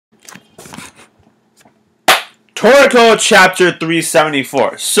Toriko chapter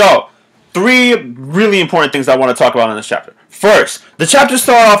 374. So, three really important things I want to talk about in this chapter. First, the chapter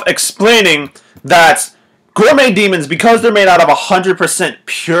starts off explaining that gourmet demons, because they're made out of 100%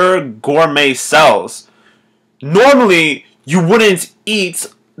 pure gourmet cells, normally you wouldn't eat,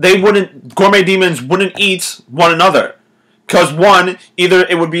 gourmet demons wouldn't eat one another. Because one, either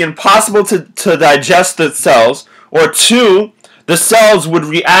it would be impossible to digest the cells, or two, the cells would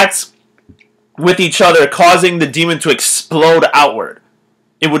react with each other, causing the demon to explode outward.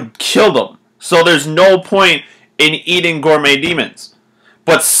 It would kill them. So there's no point in eating gourmet demons.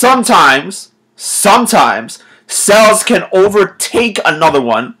 But sometimes, cells can overtake another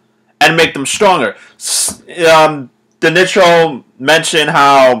one and make them stronger. The Nitro mentioned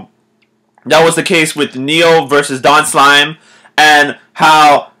how that was the case with Neo versus Don Slime, and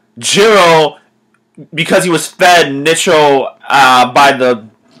how Jiro, because he was fed Nitro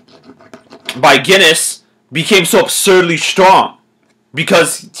by Guinness, became so absurdly strong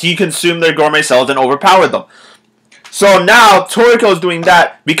because he consumed their gourmet cells and overpowered them. So now Toriko is doing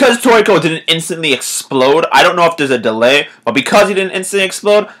that. Because Toriko didn't instantly explode, I don't know if there's a delay, but because he didn't instantly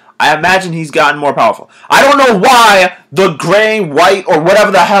explode, I imagine he's gotten more powerful. I don't know why the gray, white, or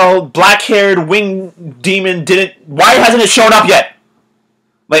whatever the hell black-haired winged demon didn't... Why hasn't it shown up yet?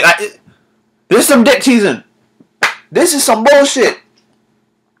 Like, this is some dick teasing. This is some bullshit.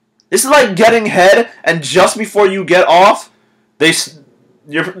 This is like getting head, and just before you get off,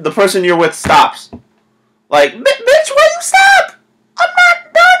 the person you're with stops. Like, bitch, why you stop? I'm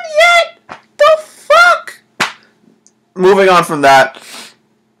not done yet. The fuck? Moving on from that,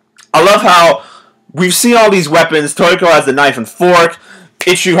 I love how we've seen all these weapons. Toriko has the knife and fork.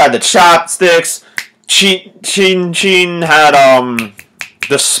 Ichu had the chopsticks. Chin had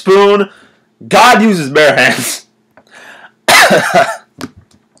the spoon. God uses bare hands.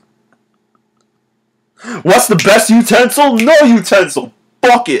 What's the best utensil? No utensil.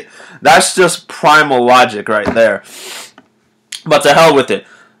 Fuck it. That's just primal logic right there. But to hell with it.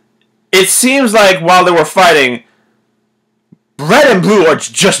 It seems like while they were fighting, Red and Blue are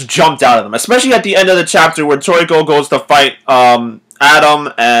just jumped out of them. Especially at the end of the chapter where Toriko goes to fight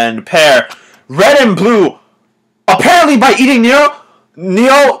Adam and Pear. Red and Blue, apparently by eating Neo,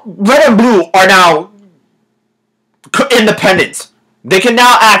 Red and Blue are now independent. They can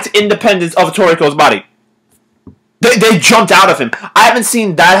now act independent of Toriko's body. They jumped out of him. I haven't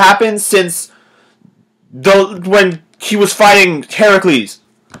seen that happen since when he was fighting Heracles.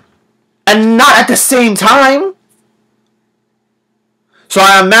 And not at the same time. So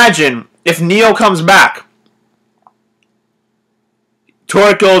I imagine if Neo comes back,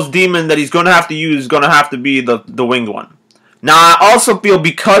 Toriko's demon that he's going to have to use is going to have to be the winged one. Now, I also feel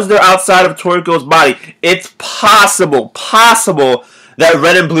because they're outside of Toriko's body, it's possible that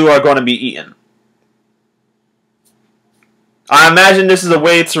Red and Blue are going to be eaten. I imagine this is a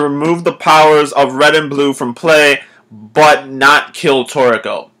way to remove the powers of Red and Blue from play, but not kill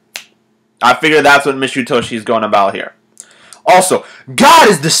Toriko. I figure that's what Mitsutoshi is going about here. Also, God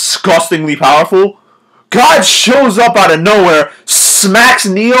is disgustingly powerful. God shows up out of nowhere, smacks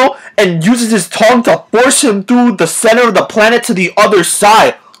Neo, and uses his tongue to force him through the center of the planet to the other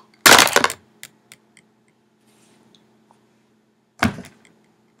side.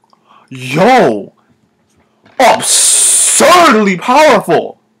 Yo! Absurdly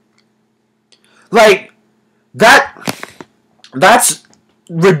powerful! Like, that's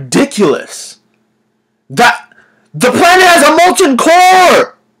ridiculous. The planet has a molten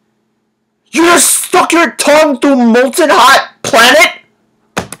core! You just stuck your tongue through molten hot planet?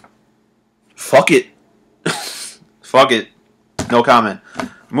 Fuck it. Fuck it. No comment.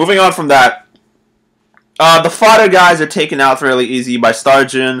 Moving on from that. The fodder guys are taken out fairly easy by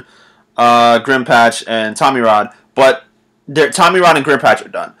Starjun, Grimpatch, and Tommy Rod. But Tommy Rod and Grimpatch are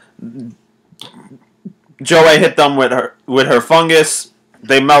done. Joey hit them with her fungus.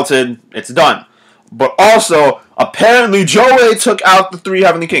 They melted. It's done. But also, apparently Joey took out the 3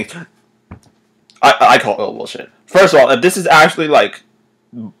 Heavenly Kings. I call it bullshit. First of all, if this is actually, like,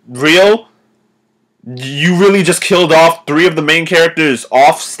 real, you really just killed off 3 of the main characters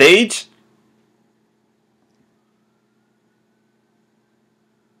off stage?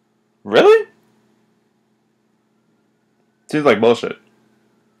 Really? Seems like bullshit.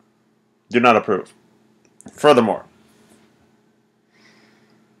 Do not approve. Furthermore,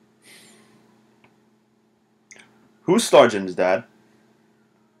 who's Starjun's dad?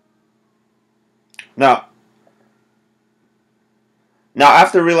 Now,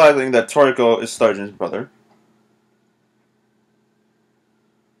 after realizing that Toriko is Starjun's brother,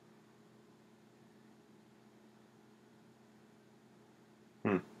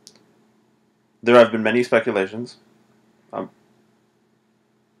 There have been many speculations. Um,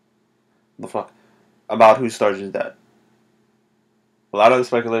 the fuck? About who Starjin's dead. A lot of the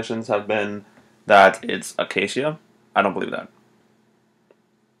speculations have been that it's Acacia. I don't believe that.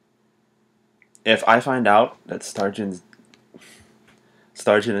 If I find out that Starjin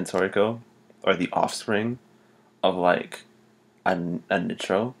and Toriko are the offspring of like a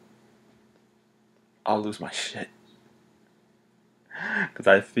Nitro, I'll lose my shit. Because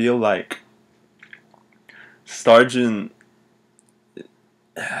I feel like Starjin.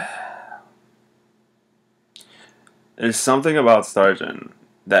 There's something about Starjin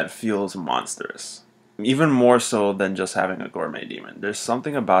that feels monstrous. Even more so than just having a gourmet demon. There's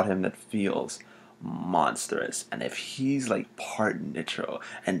something about him that feels monstrous. And if he's like part Nitro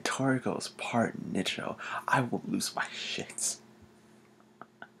and Toriko's part Nitro, I will lose my shits.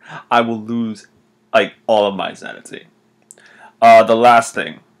 I will lose like all of my sanity. The last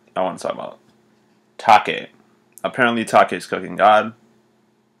thing I want to talk about. Take. Apparently Take's cooking God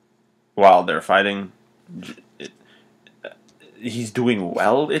while they're fighting. He's doing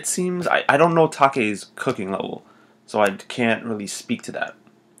well, it seems. I don't know Take's cooking level, so I can't really speak to that.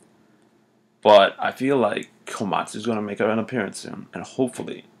 But I feel like Komatsu's going to make an appearance soon, and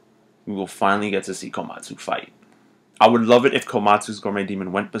hopefully we will finally get to see Komatsu fight. I would love it if Komatsu's Gourmet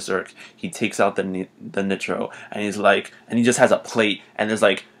Demon went berserk. He takes out the Nitro, and he's like, and he just has a plate, and there's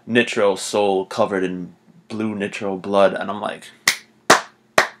like Nitro soul covered in blue Nitro blood, and I'm like,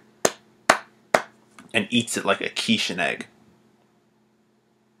 and eats it like a quiche and egg.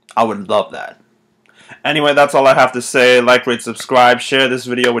 I would love that. Anyway, that's all I have to say. Like, rate, subscribe, share this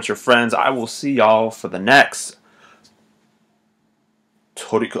video with your friends. I will see y'all for the next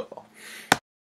Toriko.